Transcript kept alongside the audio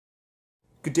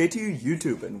Good day to you,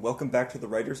 YouTube, and welcome back to the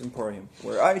Writer's Emporium,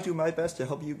 where I do my best to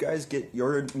help you guys get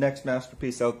your next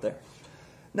masterpiece out there.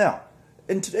 Now,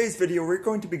 in today's video, we're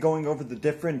going to be going over the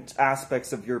different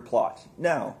aspects of your plot.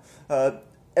 Now,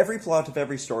 every plot of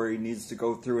every story needs to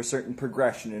go through a certain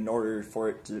progression in order for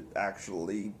it to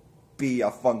actually be a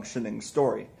functioning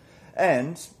story.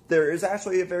 And there is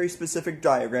actually a very specific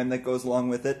diagram that goes along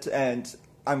with it, and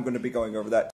I'm going to be going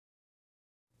over that.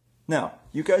 Now,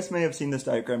 you guys may have seen this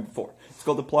diagram before. It's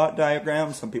called a plot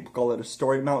diagram. Some people call it a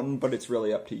story mountain, but it's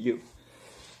really up to you.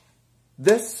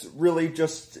 This really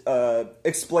just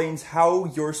explains how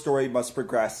your story must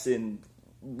progress in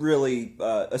really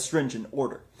a stringent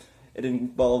order. It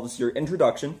involves your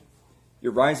introduction,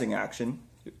 your rising action,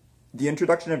 the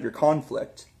introduction of your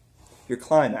conflict, your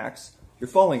climax, your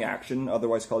falling action,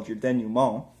 otherwise called your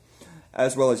denouement,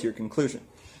 as well as your conclusion.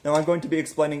 Now, I'm going to be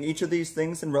explaining each of these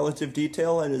things in relative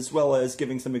detail, and as well as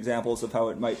giving some examples of how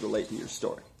it might relate to your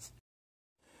story.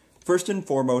 First and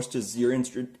foremost is your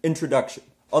introduction,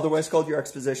 otherwise called your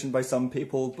exposition by some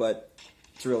people, but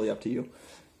it's really up to you.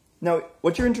 Now,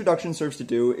 what your introduction serves to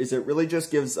do is it really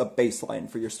just gives a baseline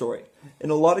for your story.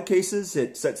 In a lot of cases,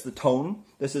 it sets the tone.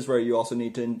 This is where you also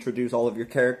need to introduce all of your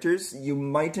characters. You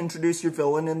might introduce your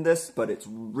villain in this, but it's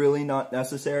really not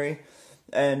necessary.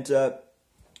 And,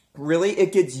 really,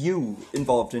 it gets you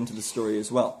involved into the story as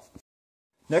well.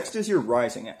 Next is your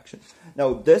rising action.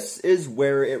 Now, this is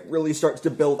where it really starts to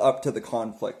build up to the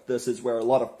conflict. This is where a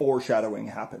lot of foreshadowing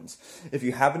happens. If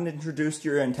you haven't introduced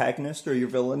your antagonist or your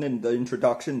villain in the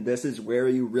introduction, this is where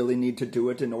you really need to do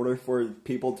it in order for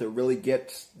people to really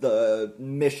get the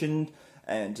mission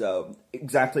and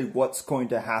exactly what's going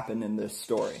to happen in this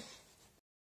story.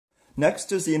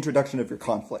 Next is the introduction of your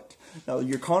conflict. Now,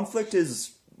 your conflict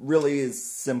is really as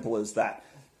simple as that.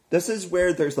 This is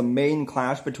where there's the main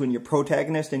clash between your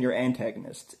protagonist and your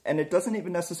antagonist. And it doesn't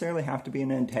even necessarily have to be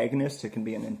an antagonist, it can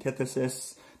be an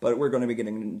antithesis, but we're going to be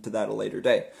getting into that a later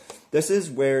day. This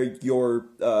is where your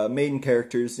main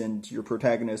characters and your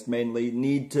protagonist mainly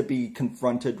need to be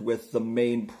confronted with the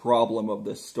main problem of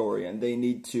this story, and they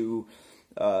need to,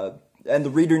 and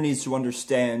the reader needs to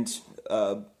understand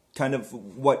kind of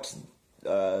what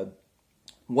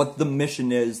the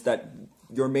mission is that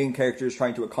your main character is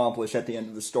trying to accomplish at the end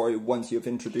of the story once you've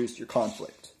introduced your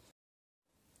conflict.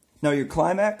 Now, your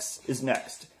climax is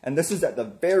next, and this is at the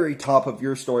very top of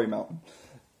your story mountain.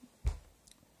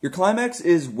 Your climax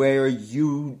is where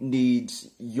you need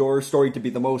your story to be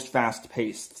the most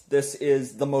fast-paced. This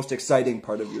is the most exciting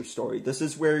part of your story. This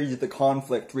is where the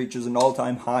conflict reaches an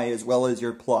all-time high as well as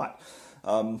your plot.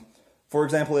 For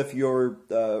example, if you're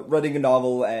writing a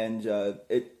novel and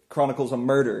it chronicles a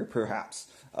murder, perhaps,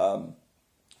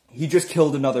 he just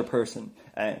killed another person,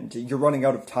 and you're running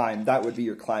out of time, that would be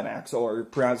your climax. Or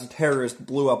perhaps a terrorist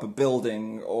blew up a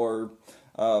building, or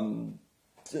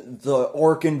the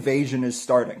orc invasion is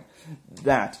starting.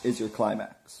 That is your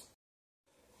climax.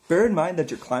 Bear in mind that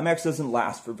your climax doesn't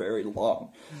last for very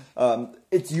long.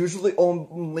 It's usually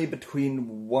only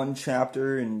between 1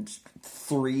 chapter and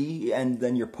 3, and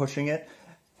then you're pushing it.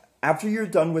 After you're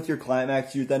done with your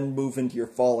climax, you then move into your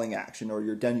falling action, or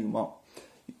your denouement.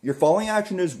 Your falling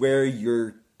action is where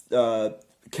your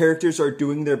characters are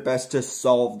doing their best to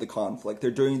solve the conflict. They're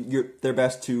doing their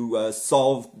best to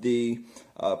solve the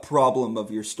problem of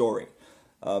your story.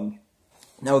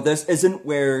 Now, this isn't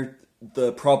where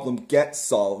the problem gets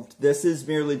solved. This is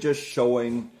merely just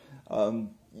showing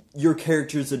your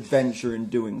character's adventure in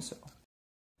doing so.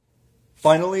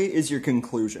 Finally is your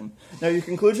conclusion. Now, your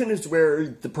conclusion is where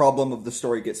the problem of the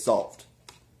story gets solved.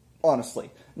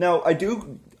 Honestly. Now, I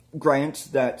do grant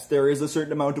that there is a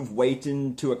certain amount of weight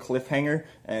into a cliffhanger,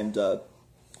 and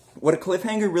what a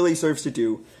cliffhanger really serves to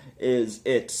do is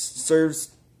it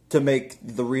serves to make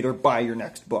the reader buy your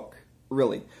next book,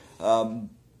 really.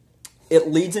 It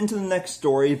leads into the next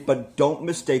story, but don't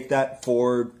mistake that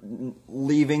for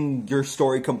leaving your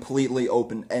story completely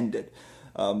open-ended.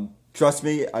 Trust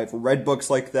me, I've read books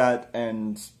like that,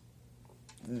 and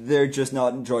they're just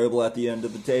not enjoyable at the end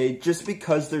of the day, just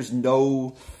because there's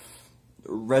no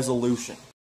resolution.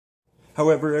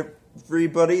 However,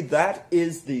 everybody, that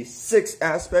is the 6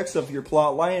 aspects of your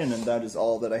plot line, and that is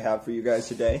all that I have for you guys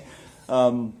today.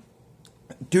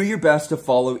 Do your best to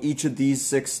follow each of these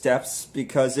 6 steps,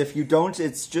 because if you don't,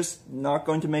 it's just not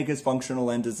going to make as functional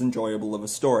and as enjoyable of a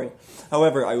story.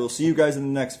 However, I will see you guys in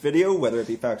the next video, whether it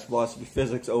be facts, philosophy,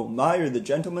 physics, oh my, or the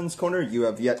gentleman's corner, you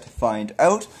have yet to find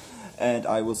out, and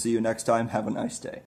I will see you next time. Have a nice day.